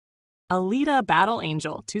Alita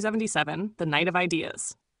Battleangel 277, The Night of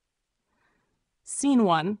Ideas. Scene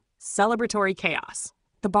 1, Celebratory Chaos.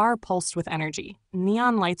 The bar pulsed with energy,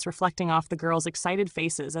 neon lights reflecting off the girls' excited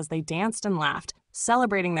faces as they danced and laughed,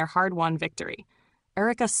 celebrating their hard-won victory.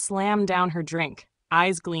 Aryka slammed down her drink,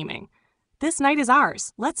 eyes gleaming. "This night is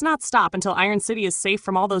ours. Let's not stop until Iron City is safe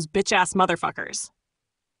from all those bitch-ass motherfuckers."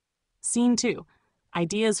 Scene 2,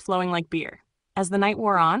 Ideas flowing like beer. As the night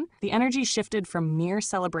wore on, the energy shifted from mere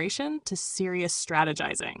celebration to serious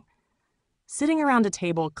strategizing. Sitting around a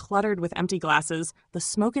table cluttered with empty glasses, the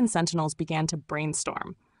Smokin' Sentinels began to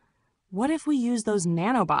brainstorm. "What if we use those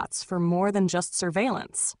nanobots for more than just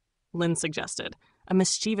surveillance?" Lynn suggested, a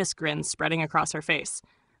mischievous grin spreading across her face.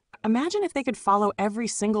 "Imagine if they could follow every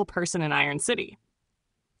single person in Iron City."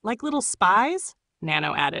 "Like little spies?"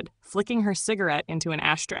 Nano added, flicking her cigarette into an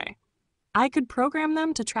ashtray. "I could program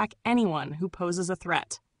them to track anyone who poses a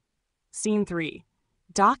threat." Scene 3.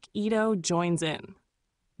 Doc Ito joins in.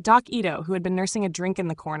 Doc Ito, who had been nursing a drink in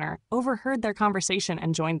the corner, overheard their conversation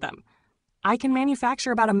and joined them. "I can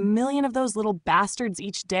manufacture about 1 million of those little bastards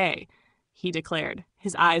each day," he declared,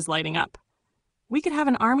 his eyes lighting up. "We could have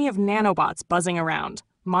an army of nanobots buzzing around,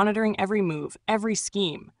 monitoring every move, every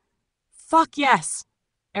scheme." "Fuck yes!"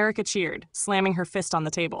 Aryka cheered, slamming her fist on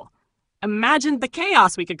the table. "Imagine the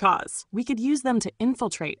chaos we could cause! We could use them to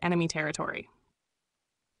infiltrate enemy territory."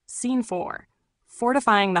 Scene 4.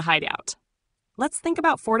 Fortifying the hideout. "Let's think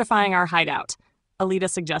about fortifying our hideout," Alita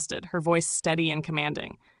suggested, her voice steady and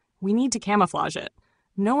commanding. "We need to camouflage it.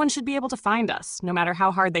 No one should be able to find us, no matter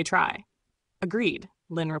how hard they try." "Agreed,"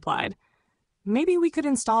 Lynn replied. "Maybe we could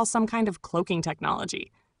install some kind of cloaking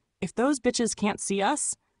technology. If those bitches can't see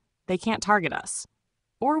us, they can't target us.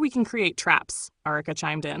 Or we can create traps," Aryka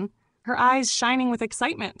chimed in, her eyes shining with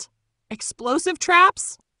excitement. "Explosive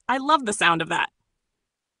traps? I love the sound of that."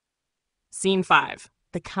 Scene 5.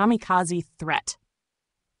 The kamikaze threat.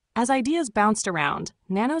 As ideas bounced around,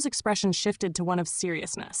 Nano's expression shifted to one of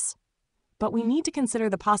seriousness. "But we need to consider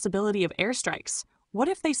the possibility of airstrikes. What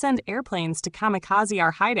if they send airplanes to kamikaze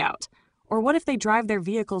our hideout? Or what if they drive their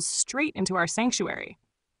vehicles straight into our sanctuary?"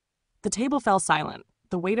 The table fell silent,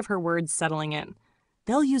 the weight of her words settling in.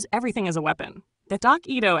 "They'll use everything as a weapon." The Doc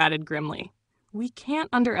Ito added grimly, "We can't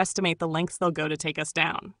underestimate the lengths they'll go to take us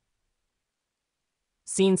down."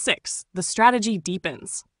 Scene 6. The strategy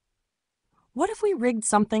deepens. "What if we rigged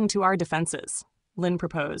something to our defenses?" Lynn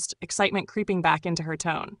proposed, excitement creeping back into her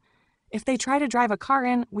tone. "If they try to drive a car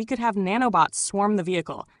in, we could have nanobots swarm the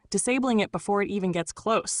vehicle, disabling it before it even gets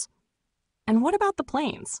close." "And what about the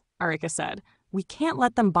planes?" Aryka said. "We can't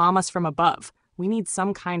let them bomb us from above. We need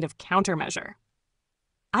some kind of countermeasure."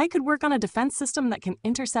 "I could work on a defense system that can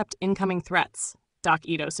intercept incoming threats," Doc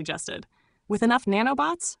Ito suggested. "With enough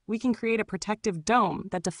nanobots, we can create a protective dome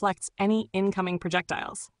that deflects any incoming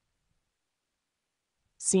projectiles."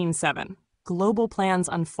 Scene 7. Global plans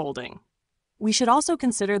unfolding. "We should also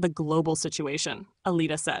consider the global situation,"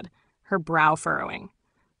 Alita said, her brow furrowing.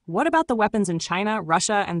 "What about the weapons in China,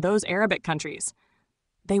 Russia, and those Arabic countries?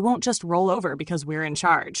 They won't just roll over because we're in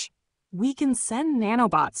charge. We can send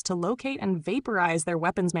nanobots to locate and vaporize their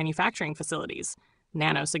weapons manufacturing facilities,"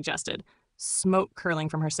 Nano suggested, smoke curling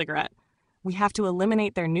from her cigarette. "We have to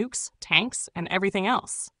eliminate their nukes, tanks, and everything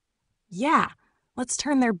else." "Yeah, let's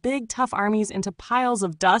turn their big, tough armies into piles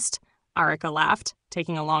of dust," Aryka laughed,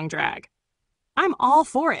 taking a long drag. "I'm all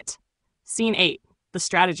for it." Scene 8. The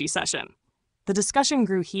strategy session. The discussion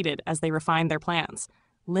grew heated as they refined their plans.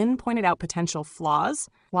 Lynn pointed out potential flaws,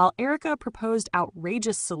 while Aryka proposed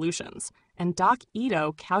outrageous solutions, and Doc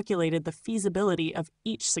Ito calculated the feasibility of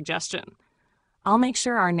each suggestion. "I'll make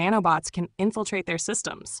sure our nanobots can infiltrate their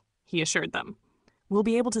systems," he assured them. "We'll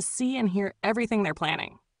be able to see and hear everything they're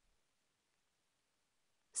planning."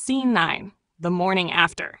 Scene 9. The morning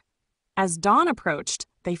after. As dawn approached,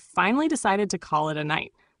 they finally decided to call it a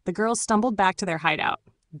night. The girls stumbled back to their hideout,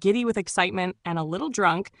 giddy with excitement and a little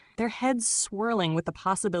drunk, their heads swirling with the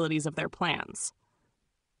possibilities of their plans.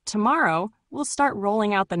 "Tomorrow, we'll start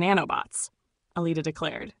rolling out the nanobots," Alita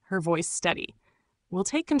declared, her voice steady. "We'll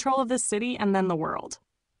take control of this city and then the world."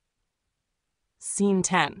 Scene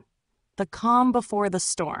 10. The calm before the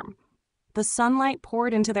storm. The sunlight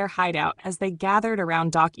poured into their hideout as they gathered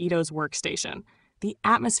around Doc Ito's workstation, the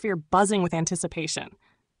atmosphere buzzing with anticipation.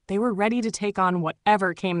 They were ready to take on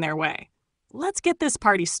whatever came their way. "Let's get this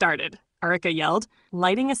party started," Aryka yelled,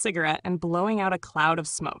 lighting a cigarette and blowing out a cloud of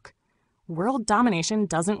smoke. "World domination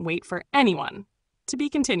doesn't wait for anyone." To be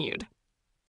continued.